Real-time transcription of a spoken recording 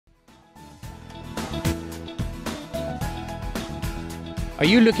Are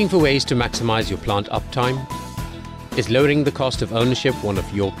you looking for ways to maximize your plant uptime? Is lowering the cost of ownership one of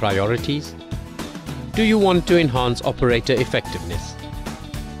your priorities? Do you want to enhance operator effectiveness?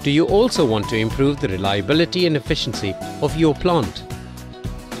 Do you also want to improve the reliability and efficiency of your plant?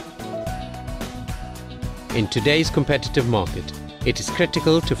 In today's competitive market, it is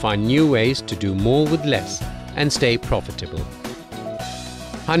critical to find new ways to do more with less and stay profitable.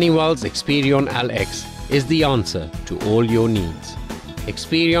 Honeywell's Experion LX is the answer to all your needs.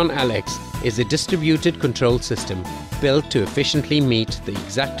 Experion LX is a distributed control system built to efficiently meet the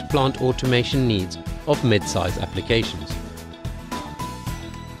exact plant automation needs of mid-size applications.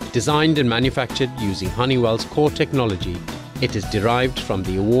 Designed and manufactured using Honeywell's core technology, it is derived from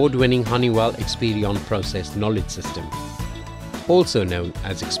the award-winning Honeywell Experion Process Knowledge System, also known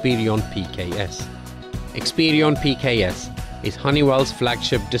as Experion PKS. Experion PKS is Honeywell's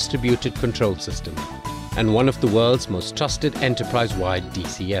flagship distributed control system and one of the world's most trusted enterprise-wide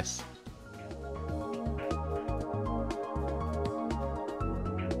DCS.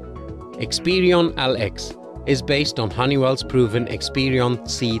 Experion LX is based on Honeywell's proven Experion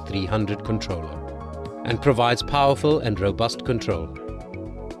C300 controller and provides powerful and robust control.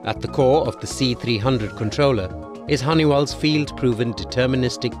 At the core of the C300 controller is Honeywell's field-proven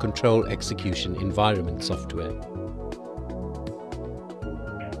deterministic control execution environment software.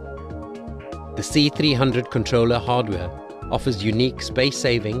 The C300 controller hardware offers unique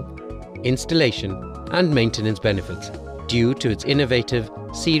space-saving, installation and maintenance benefits due to its innovative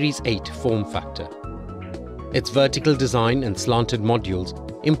Series 8 form factor. Its vertical design and slanted modules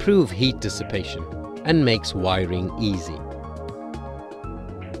improve heat dissipation and makes wiring easy.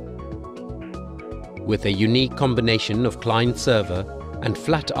 With a unique combination of client-server and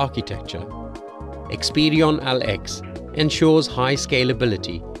flat architecture, Experion LX ensures high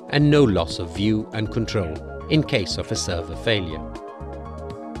scalability and no loss of view and control in case of a server failure.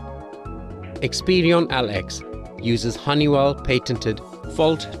 Experion LX uses Honeywell patented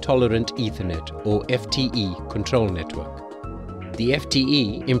fault-tolerant Ethernet or FTE control network. The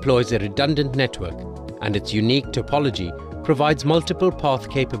FTE employs a redundant network and its unique topology provides multiple path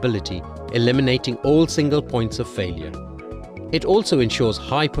capability, eliminating all single points of failure. It also ensures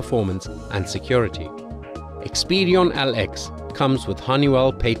high performance and security. Experion LX comes with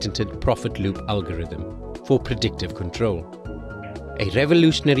Honeywell patented profit loop algorithm for predictive control. A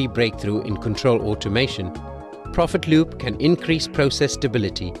revolutionary breakthrough in control automation, Profit Loop can increase process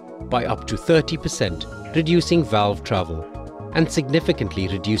stability by up to 30%, reducing valve travel and significantly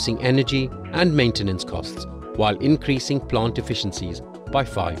reducing energy and maintenance costs while increasing plant efficiencies by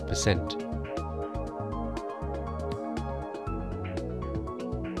 5%.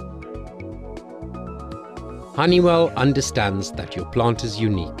 Honeywell understands that your plant is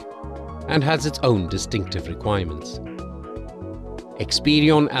unique and has its own distinctive requirements.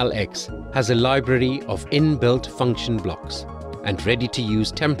 Experion LX has a library of inbuilt function blocks and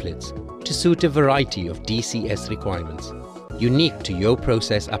ready-to-use templates to suit a variety of DCS requirements, unique to your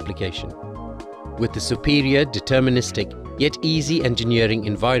process application. With a superior deterministic yet easy engineering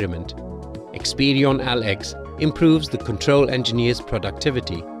environment, Experion LX improves the control engineer's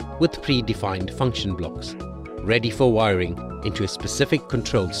productivity with predefined function blocks, ready for wiring into a specific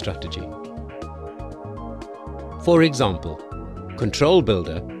control strategy. For example, Control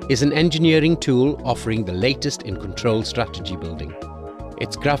Builder is an engineering tool offering the latest in control strategy building.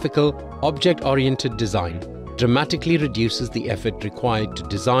 Its graphical, object-oriented design dramatically reduces the effort required to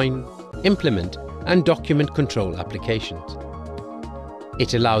design, implement, and document control applications.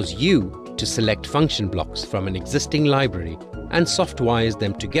 It allows you to select function blocks from an existing library and softwires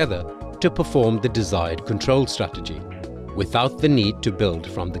them together to perform the desired control strategy, without the need to build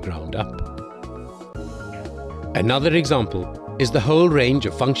from the ground up. Another example is the whole range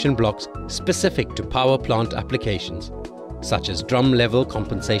of function blocks specific to power plant applications, such as drum level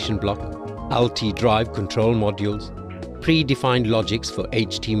compensation block, LT drive control modules, predefined logics for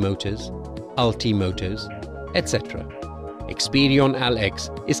HT motors, LT motors, etc. Experion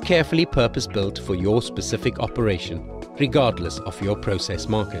LX is carefully purpose-built for your specific operation, regardless of your process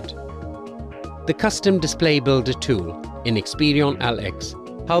market. The Custom Display Builder tool in Experion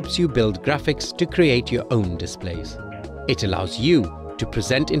LX helps you build graphics to create your own displays. It allows you to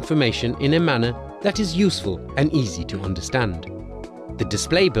present information in a manner that is useful and easy to understand. The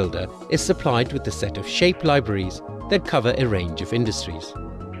Display Builder is supplied with a set of shape libraries that cover a range of industries.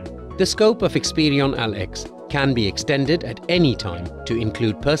 The scope of Experion LX can be extended at any time to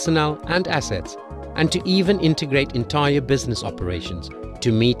include personnel and assets, and to even integrate entire business operations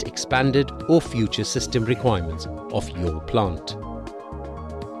to meet expanded or future system requirements of your plant.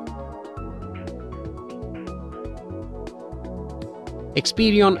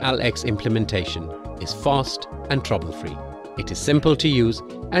 Experion ALX implementation is fast and trouble-free. It is simple to use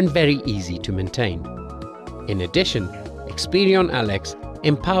and very easy to maintain. In addition, Experion ALX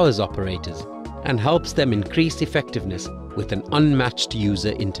empowers operators and helps them increase effectiveness with an unmatched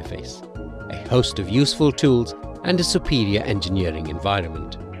user interface, a host of useful tools, and a superior engineering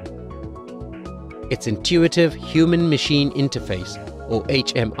environment. Its intuitive human-machine interface, or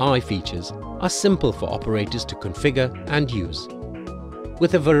HMI features, are simple for operators to configure and use.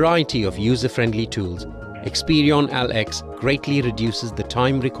 With a variety of user-friendly tools, Experion ALX greatly reduces the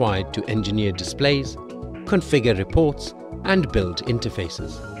time required to engineer displays, configure reports, and build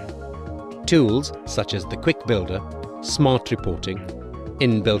interfaces. Tools such as the Quick Builder, Smart Reporting,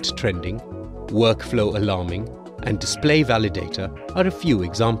 Inbuilt Trending, Workflow Alarming, and Display Validator are a few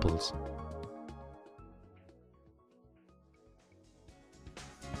examples.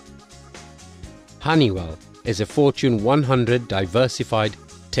 Honeywell is a Fortune 100 diversified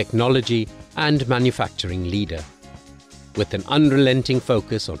technology and manufacturing leader, with an unrelenting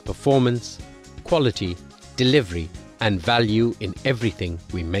focus on performance, quality, delivery, and value in everything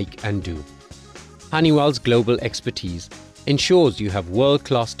we make and do. Honeywell's global expertise ensures you have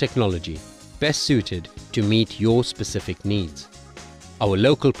world-class technology best suited to meet your specific needs. Our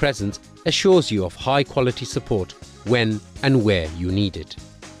local presence assures you of high-quality support when and where you need it.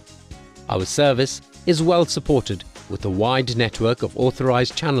 Our service is well supported with a wide network of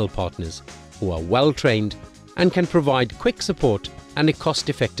authorized channel partners who are well trained and can provide quick support and a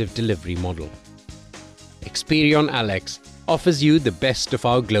cost-effective delivery model. Experion ALX offers you the best of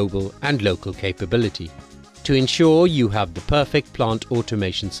our global and local capability to ensure you have the perfect plant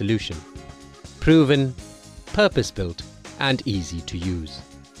automation solution, proven, purpose-built, and easy to use.